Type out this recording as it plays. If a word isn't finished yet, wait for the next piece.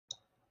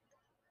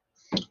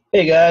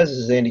Hey guys, this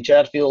is Andy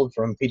Chatfield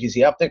from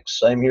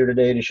PTZOptics. I'm here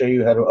today to show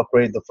you how to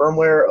upgrade the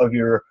firmware of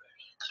your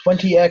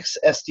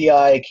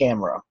 20X-SDI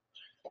camera,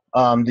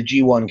 the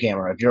G1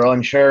 camera. If you're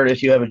unsure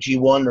if you have a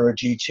G1 or a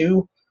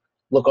G2,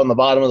 look on the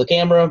bottom of the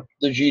camera.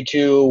 The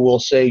G2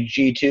 will say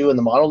G2 and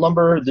the model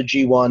number. The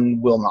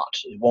G1 will not.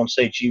 It won't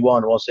say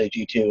G1, it won't say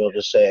G2. It'll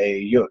just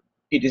say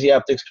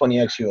PTZOptics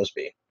 20X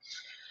USB.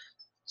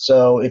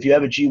 So if you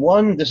have a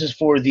G1, this is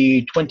for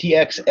the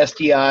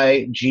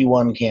 20X-SDI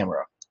G1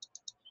 camera.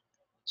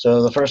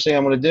 So the first thing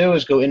I'm going to do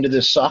is go into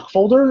this SOC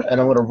folder,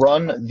 and I'm going to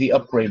run the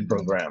upgrade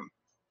program.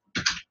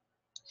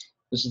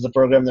 This is the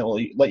program that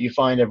will let you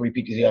find every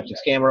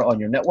PTZOptics camera on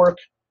your network.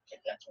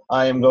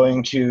 I know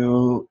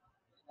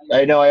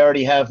I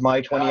already have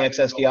my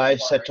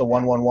 20X-SDI set to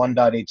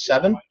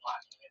 111.87.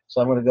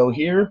 So I'm going to go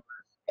here,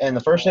 and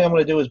the first thing I'm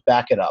going to do is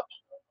back it up.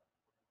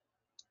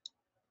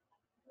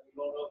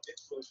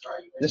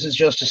 This is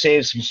just to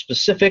save some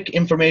specific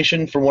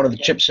information for one of the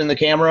chips in the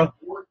camera.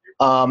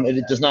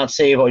 It does not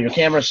save all your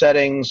camera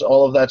settings.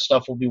 All of that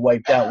stuff will be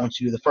wiped out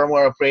once you do the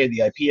firmware upgrade,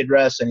 the IP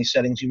address, any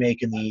settings you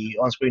make in the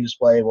on-screen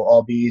display will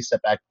all be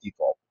set back to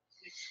default.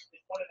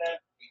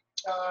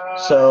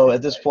 So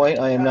at this point,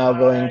 I am now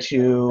going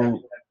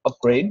to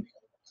upgrade.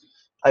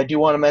 I do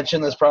want to mention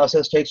this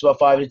process takes about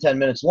 5 to 10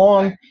 minutes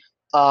long.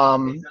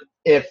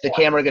 If the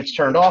camera gets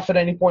turned off at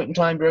any point in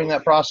time during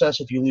that process,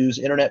 if you lose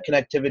internet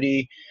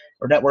connectivity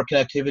or network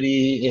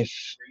connectivity,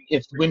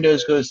 if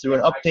Windows goes through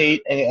an update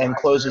and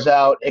closes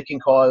out, it can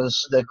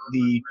cause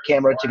the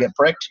camera to get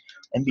bricked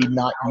and be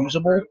not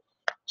usable.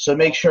 So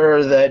make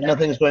sure that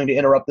nothing is going to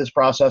interrupt this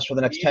process for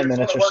the next 10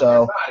 minutes or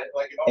so,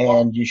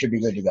 and you should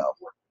be good to go.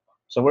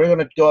 So we're going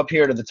to go up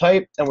here to the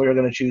type, and we're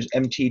going to choose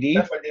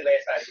MTD,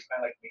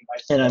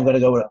 and I'm going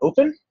to go to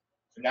Open.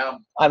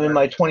 I'm in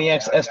my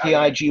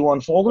 20X-SDI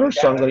G1 folder,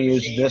 so I'm going to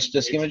use this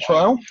disk image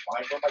file,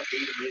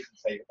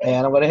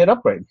 and I'm going to hit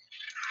Upgrade.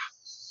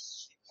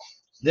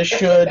 This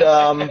should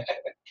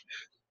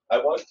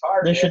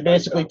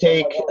basically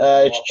take,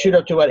 it should shoot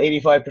up to about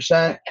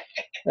 85%,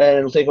 and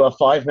it'll take about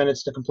 5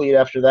 minutes to complete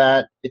after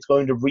that. It's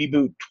going to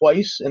reboot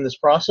twice in this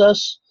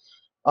process.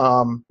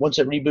 Once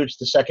it reboots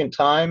the second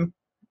time,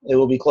 it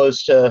will be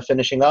close to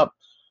finishing up.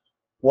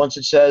 Once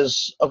it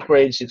says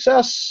upgrade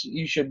success,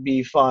 you should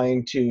be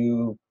fine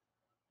to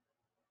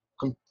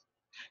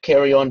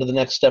carry on to the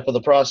next step of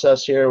the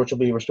process here, which will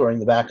be restoring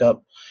the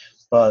backup.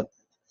 But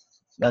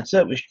that's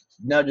it. We should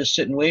now just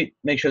sit and wait,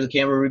 make sure the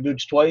camera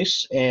reboots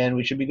twice, and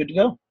we should be good to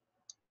go.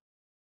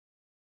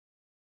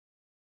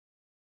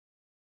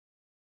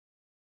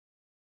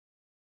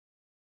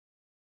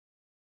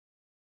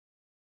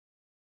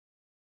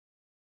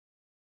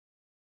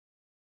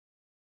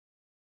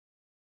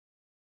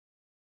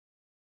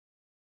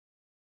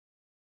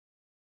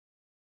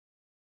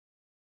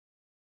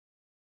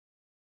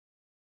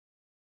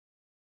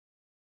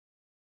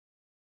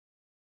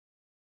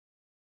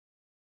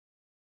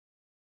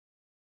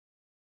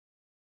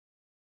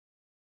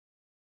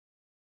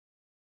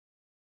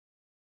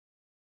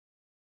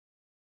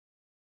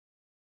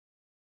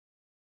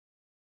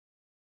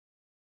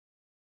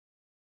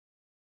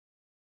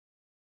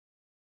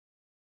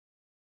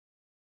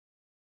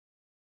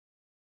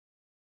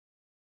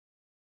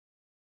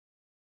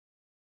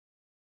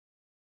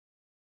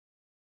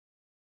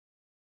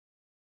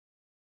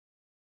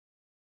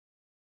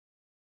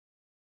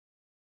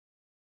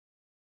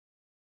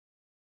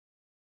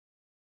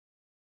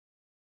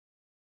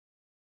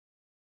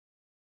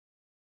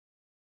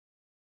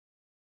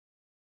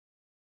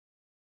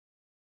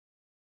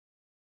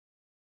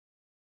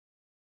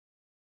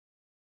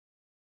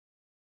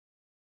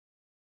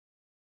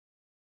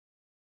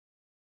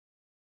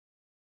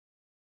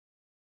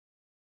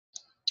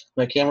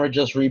 My camera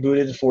just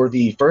rebooted for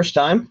the first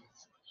time,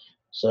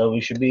 so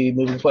we should be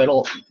moving quite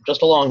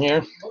just along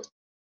here.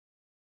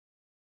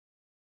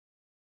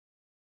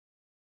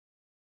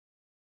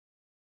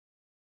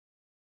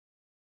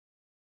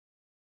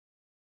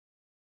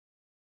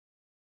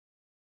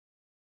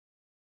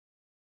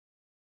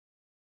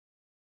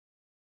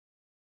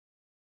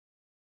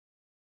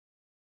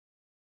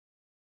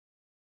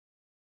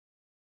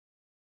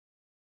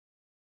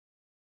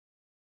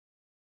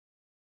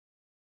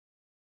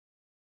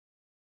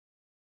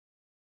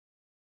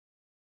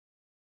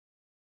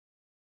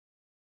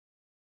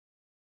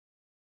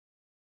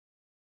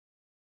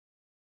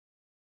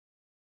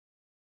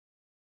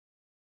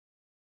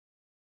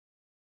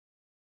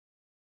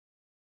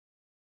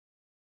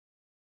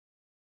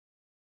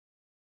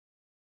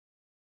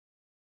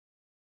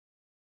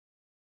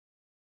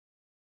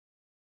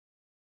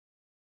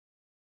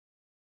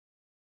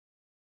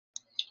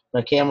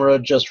 My camera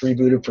just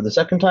rebooted for the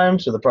second time,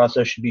 so the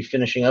process should be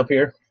finishing up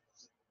here.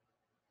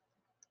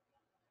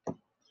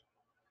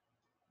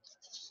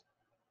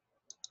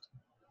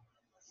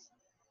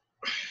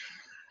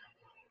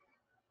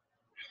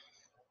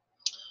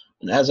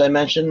 And as I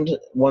mentioned,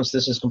 once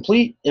this is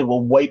complete, it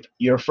will wipe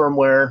your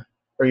firmware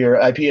or your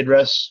IP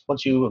address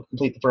once you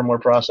complete the firmware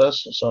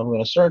process. So I'm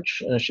going to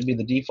search, and it should be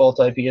the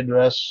default IP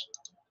address.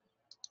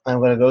 I'm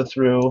going to go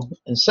through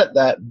and set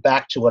that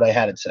back to what I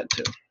had it set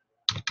to,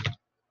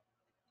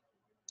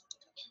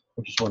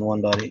 which is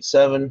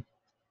 11.87,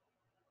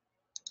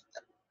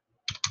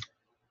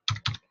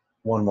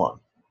 11.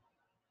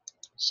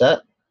 Set.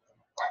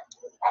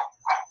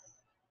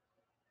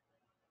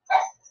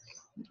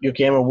 Your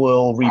camera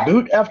will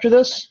reboot after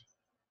this.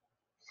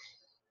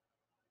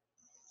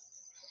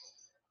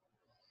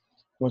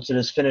 Once it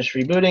is finished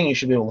rebooting, you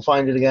should be able to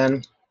find it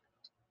again.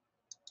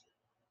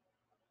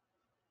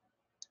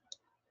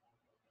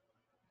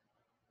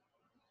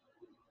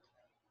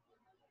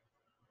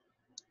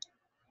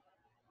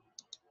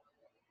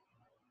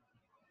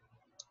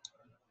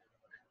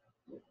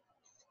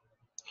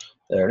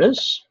 There it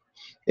is.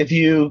 If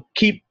you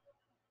keep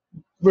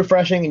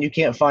refreshing and you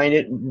can't find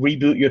it,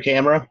 reboot your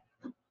camera,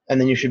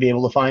 and then you should be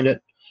able to find it.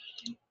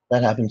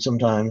 That happens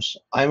sometimes.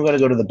 I'm going to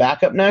go to the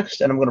backup next,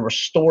 and I'm going to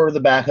restore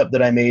the backup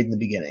that I made in the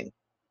beginning.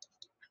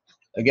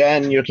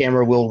 Again, your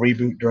camera will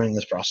reboot during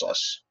this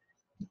process.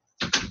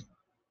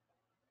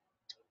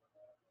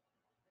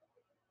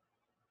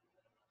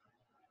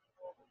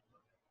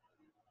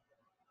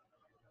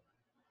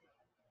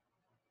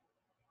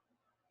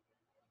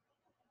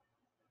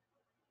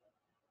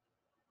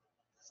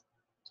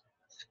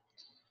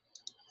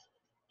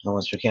 And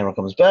once your camera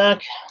comes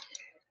back,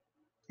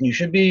 you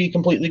should be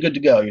completely good to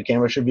go. Your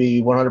camera should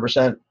be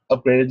 100%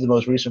 upgraded to the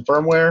most recent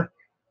firmware,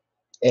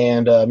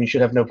 and you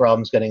should have no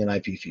problems getting an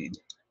IP feed.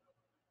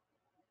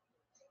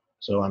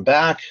 So I'm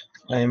back.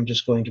 I am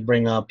just going to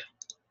bring up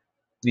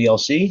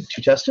VLC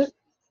to test it.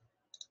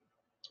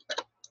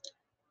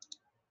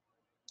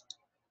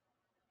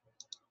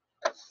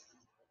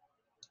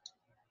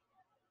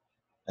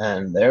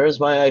 And there is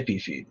my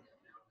IP feed.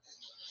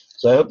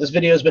 So I hope this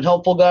video has been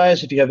helpful,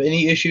 guys. If you have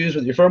any issues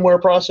with your firmware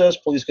process,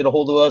 please get a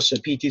hold of us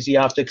at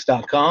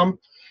PTZOptics.com,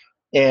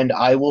 and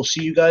I will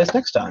see you guys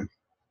next time.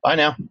 Bye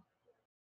now.